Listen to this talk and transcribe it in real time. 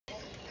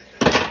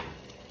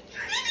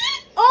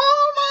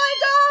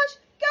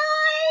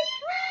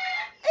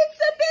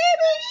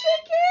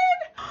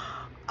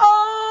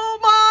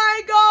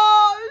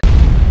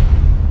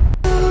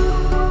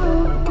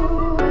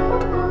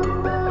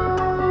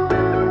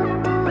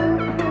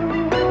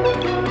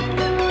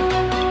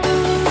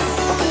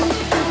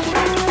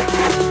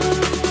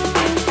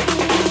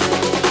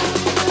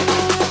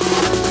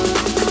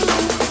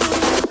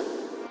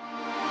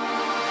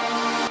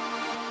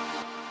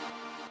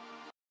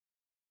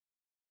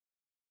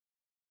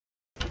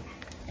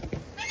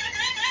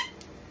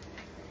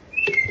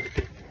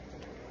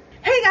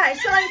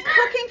guys, so I'm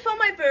cooking for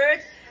my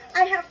birds.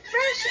 I have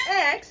fresh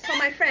eggs for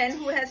my friend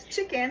who has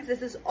chickens.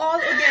 This is all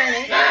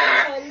organic. So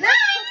let's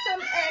put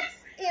some eggs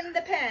in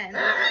the pan.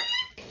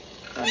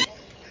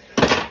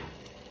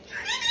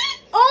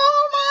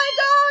 Oh my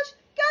gosh,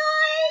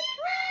 guys!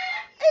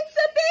 It's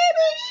a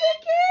baby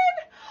chicken!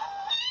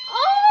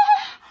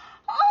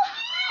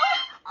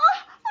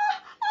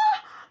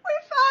 We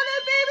found a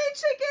baby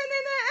chicken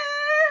in the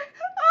egg!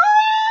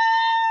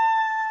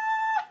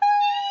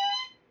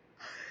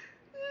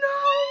 No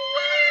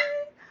way!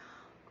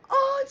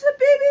 Oh, it's a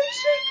baby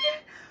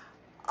chicken!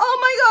 Oh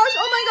my gosh,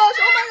 oh my gosh,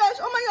 oh my gosh,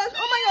 oh my gosh,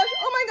 oh my gosh,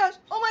 oh my gosh,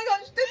 oh my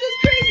gosh, this is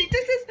crazy,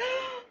 this is...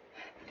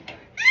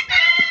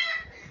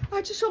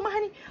 I just showed my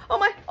honey. Oh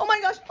my gosh, oh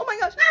my gosh, oh my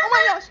gosh,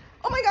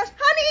 oh my gosh,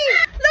 honey!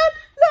 Look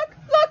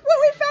what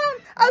we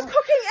found! I was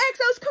cooking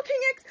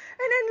eggs,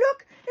 and then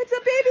look, it's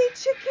a baby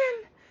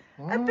chicken.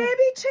 A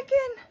baby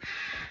chicken.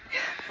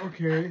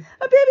 Okay.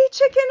 A baby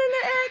chicken in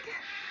the egg.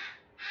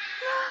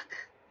 Look.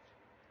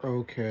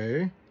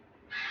 Okay.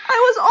 I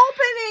was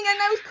opening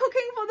and I was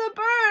cooking for the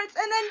birds,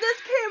 and then this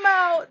came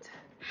out.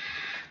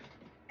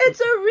 It's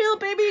a real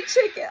baby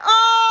chicken.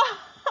 Oh!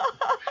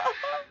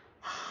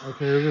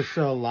 Okay, is it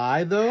still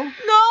alive though?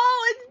 No,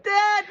 it's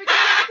dead because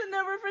it's in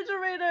the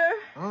refrigerator.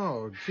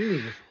 Oh,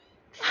 jeez.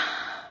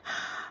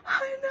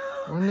 I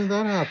know. When did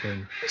that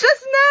happen?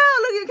 Just now.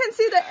 Look, you can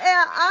see the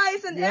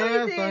eyes and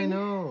everything. Yes, I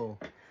know.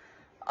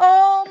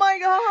 Oh my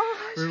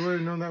gosh. If we would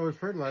have known that was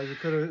fertilized, we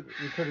could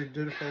have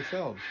did it for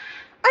ourselves.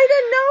 I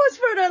didn't know it was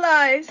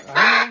fertilized. I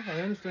know, I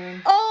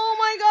understand. Oh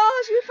my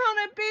gosh, we found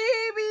a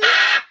baby.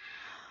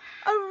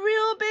 A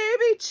real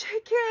baby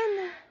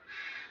chicken.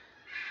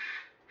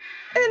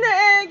 In the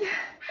egg.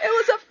 It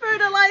was a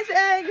fertilized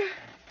egg.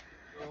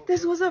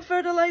 This was a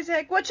fertilized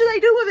egg. What should I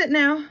do with it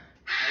now?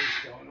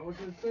 I don't know what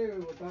to say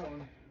with that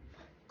one.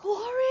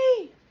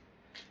 Glory!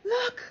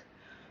 Look!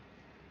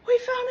 We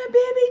found a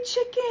baby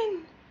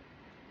chicken.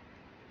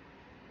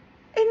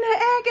 In the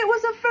egg, it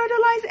was a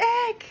fertilized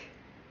egg.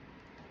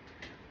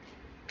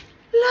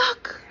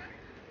 Look!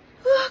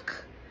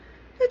 Look!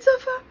 It's a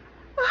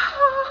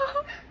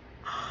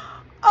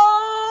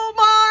Oh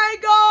my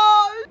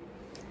God!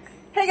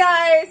 Hey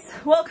guys!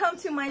 Welcome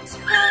to my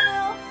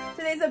channel.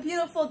 Today's a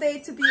beautiful day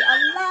to be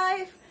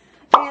alive.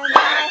 And I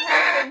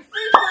have been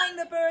free flying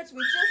the birds. We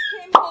just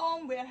came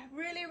home. We're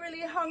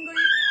really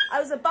hungry. I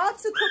was about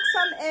to cook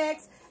some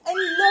eggs, and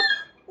look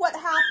what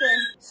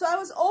happened. So I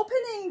was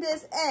opening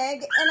this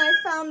egg and I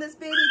found this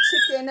baby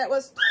chicken that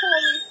was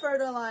totally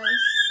fertilized.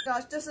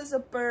 Gosh, this is a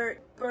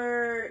bird.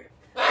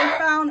 I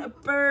found a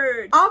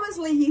bird.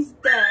 Obviously he's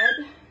dead.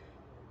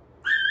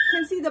 You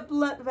can see the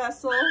blood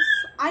vessels.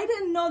 I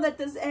didn't know that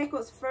this egg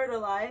was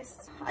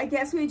fertilized. I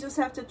guess we just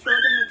have to throw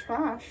it in the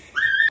trash.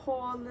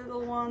 Poor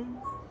little one.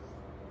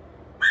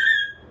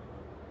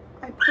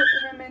 I put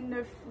him in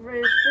the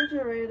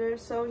refrigerator,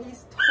 so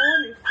he's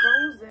totally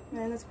frozen.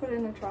 Man, let's put it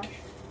in the trash.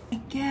 I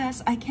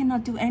guess I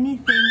cannot do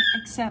anything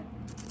except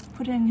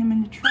putting him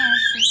in the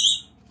trash. So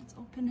let's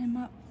open him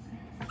up.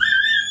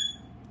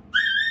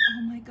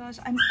 Oh my gosh,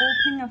 I'm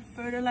opening a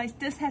fertilized.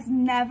 This has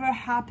never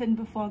happened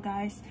before,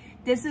 guys.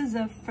 This is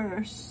a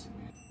first.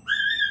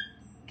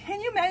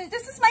 Can you imagine?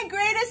 This is my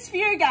greatest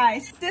fear,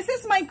 guys. This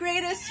is my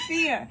greatest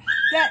fear.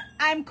 That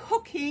I'm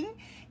cooking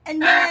and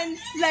then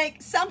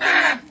like something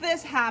like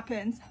this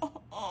happens.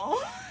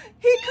 Oh,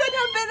 he could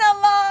have been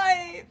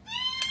alive.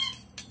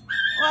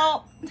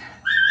 Well,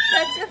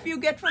 that's if you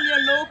get from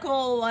your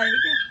local like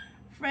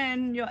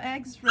friend, your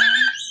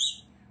ex-friend.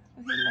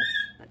 Okay,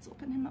 let's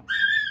open him up.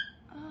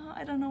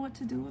 I don't know what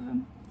to do with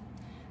him.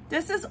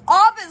 This is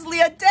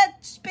obviously a dead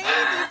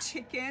baby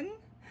chicken.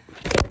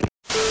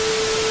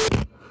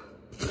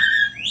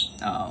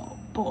 Oh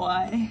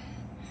boy.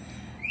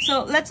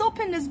 So let's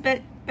open this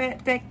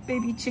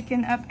baby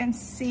chicken up and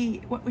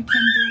see what we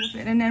can do with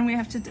it, and then we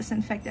have to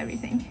disinfect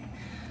everything.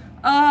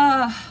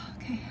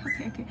 Okay.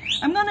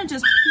 I'm gonna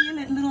just peel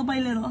it little by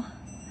little.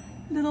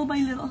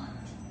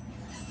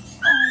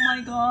 Oh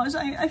my gosh,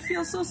 I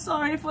feel so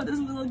sorry for this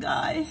little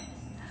guy.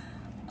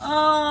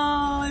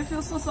 Oh, I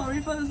feel so sorry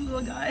for this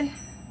little guy.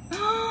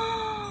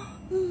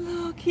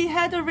 Look, he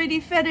had already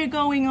feather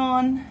going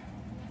on.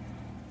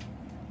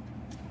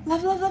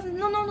 Love.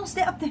 No,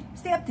 stay up there.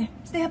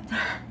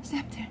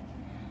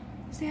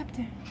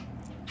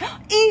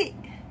 Eat!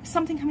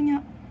 Something coming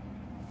out.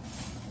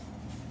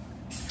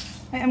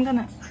 Wait, I'm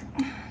gonna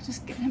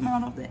just get him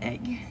out of the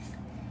egg.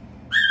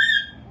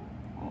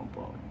 Oh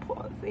boy,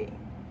 poor thing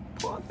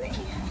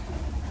is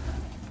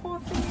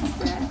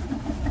dead.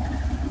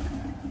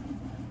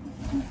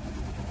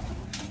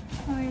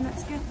 Alright,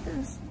 let's get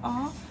this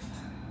off.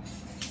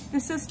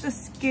 This is the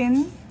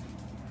skin.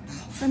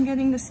 So I'm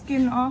getting the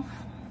skin off.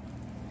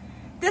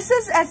 This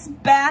is as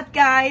bad,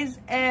 guys,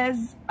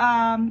 as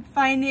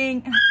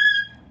finding...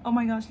 Oh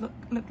my gosh, look.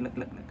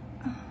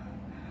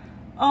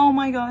 Oh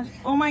my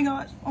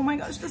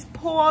gosh, this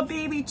poor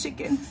baby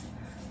chicken.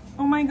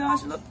 Oh my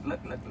gosh, look.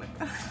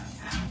 Ah!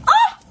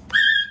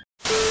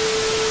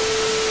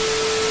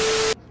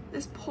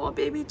 This poor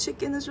baby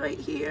chicken is right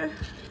here.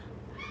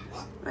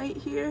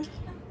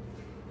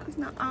 He's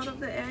not out of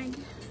the egg.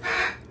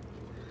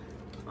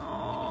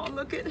 Oh,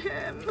 look at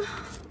him.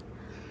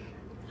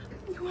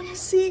 You want to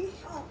see?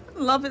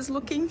 Love is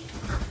looking.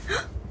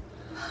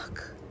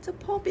 Look, it's a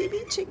poor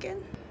baby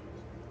chicken.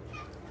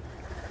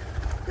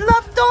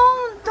 Love, don't.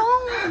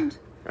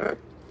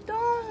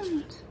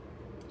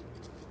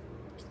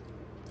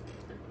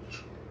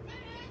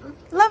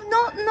 Love,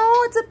 no,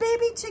 it's a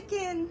baby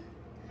chicken.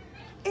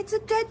 It's a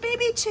dead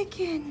baby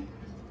chicken.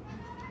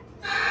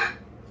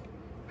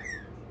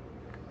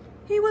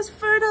 He was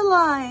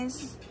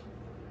fertilized.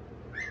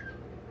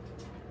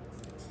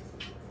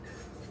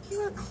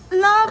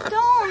 Love,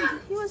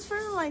 don't. He was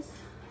fertilized.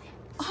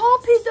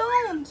 Hope he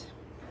don't.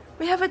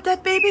 We have a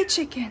dead baby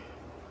chicken.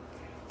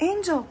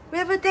 Angel, we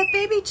have a dead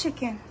baby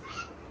chicken.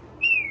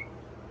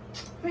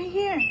 Right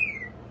here.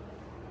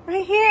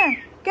 Right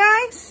here.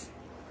 Guys,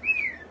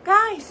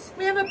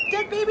 we have a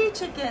dead baby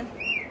chicken.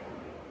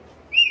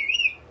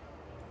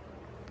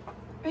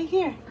 Right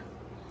here.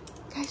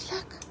 Guys,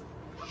 look.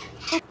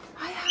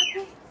 Hi,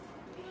 Happy.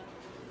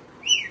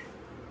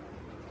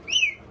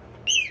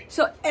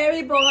 So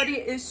everybody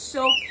is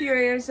so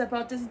curious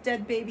about this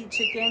dead baby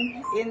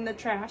chicken in the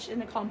trash, in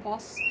the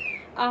compost.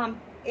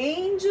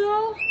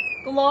 Angel,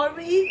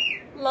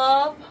 Glory,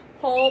 Love,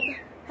 Hope,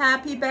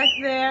 Happy back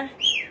there.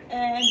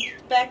 And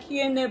back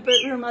here in the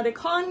bird room are the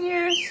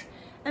conures.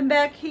 And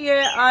back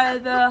here are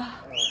the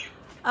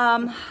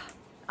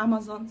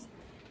Amazons.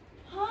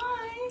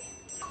 Hi.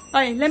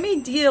 Alright, let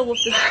me deal with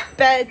this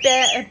dead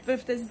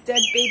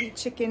baby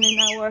chicken in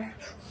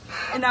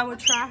our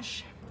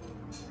trash.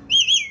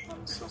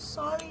 I'm so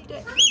sorry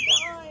that he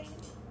died.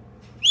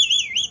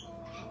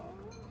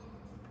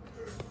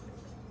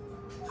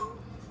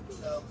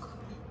 Look,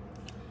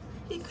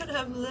 he could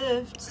have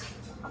lived.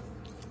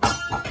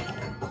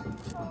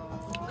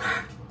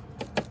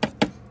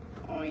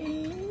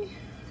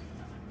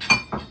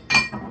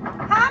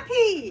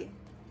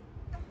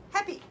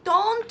 Happy,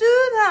 don't do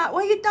that.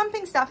 Why are you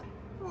dumping stuff?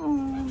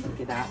 Oh, look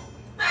at that.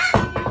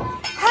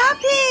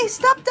 Happy,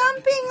 stop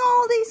dumping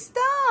all this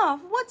stuff.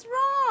 What's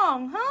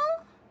wrong,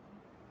 huh?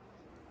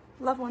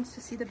 Love wants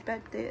to see the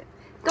bed there.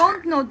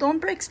 Don't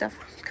break stuff.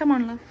 Come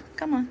on, Love.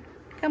 Come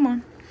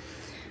on.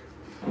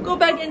 Go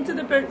back into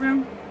the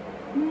bedroom.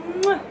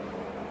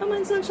 Come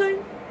on,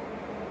 sunshine.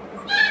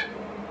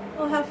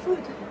 We'll have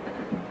food.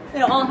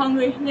 They're all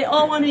hungry. They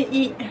all want to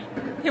eat.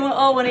 They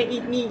all want to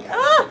eat me.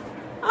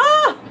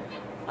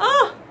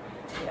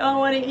 They all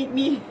want to eat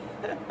me.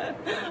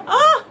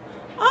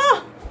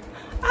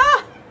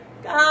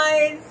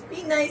 Guys,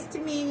 be nice to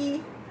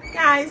me.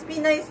 Guys, be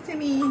nice to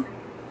me.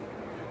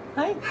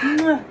 Hi.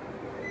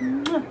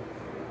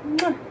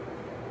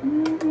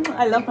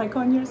 I love my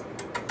conures.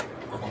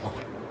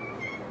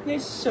 They're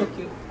so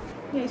cute.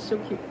 They're so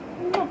cute.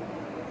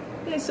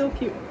 They're so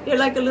cute. They're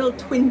like a little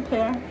twin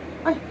pair.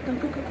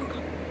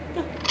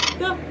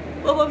 Go.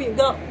 Both of you,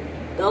 go.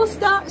 Go,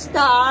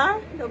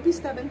 Star. Don't be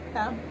stubborn.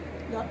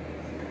 Go.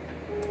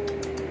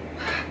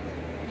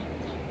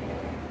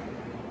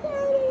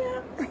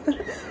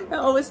 They're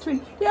always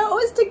twin. They're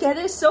always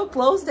together so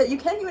close that you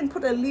can't even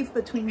put a leaf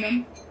between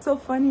them. So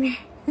funny.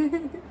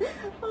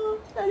 Oh,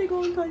 there they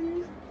go,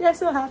 conures. They're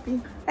so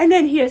happy. And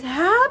then here's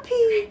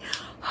Happy.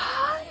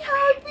 Hi,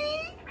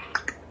 Happy.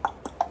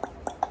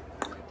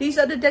 These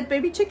are the dead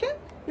baby chicken.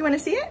 You want to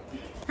see it?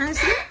 Want to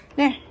see it?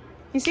 There.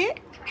 You see it?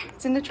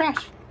 It's in the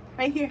trash.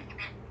 Right here.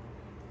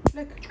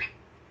 Look.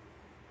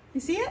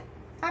 You see it?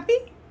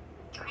 Happy?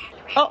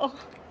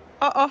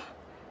 Uh-oh.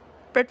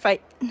 Bird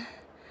fight.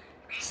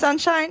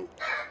 Sunshine.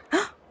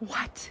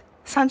 What?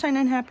 Sunshine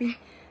and Happy.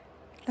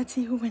 Let's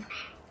see who wins.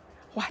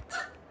 What?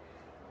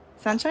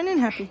 Sunshine and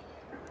Happy.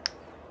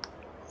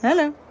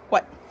 Hello.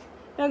 What?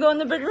 You wanna go in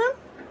the bedroom?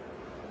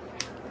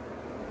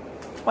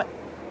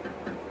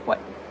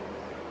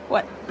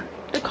 What?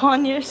 The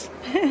conures.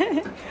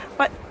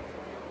 What?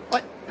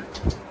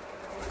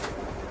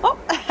 Oh,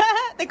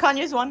 the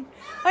conures won.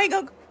 There you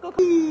go.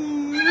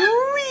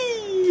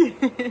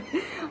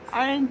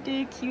 Aren't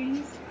they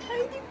cuties?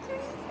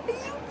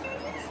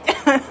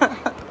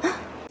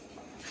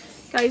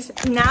 Guys,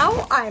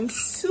 now I'm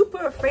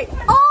super afraid.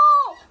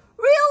 Oh,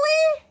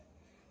 really?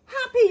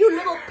 Happy, you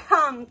little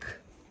punk.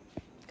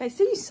 Guys,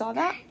 see, you saw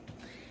that?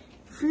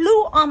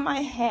 Flew on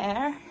my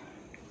hair.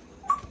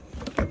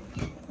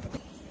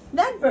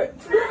 That bird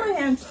flew on my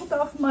hair and took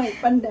off my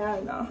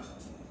bandana.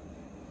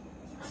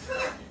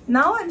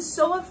 Now I'm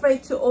so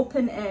afraid to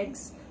open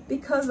eggs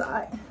because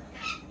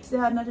Is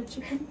there another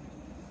chicken?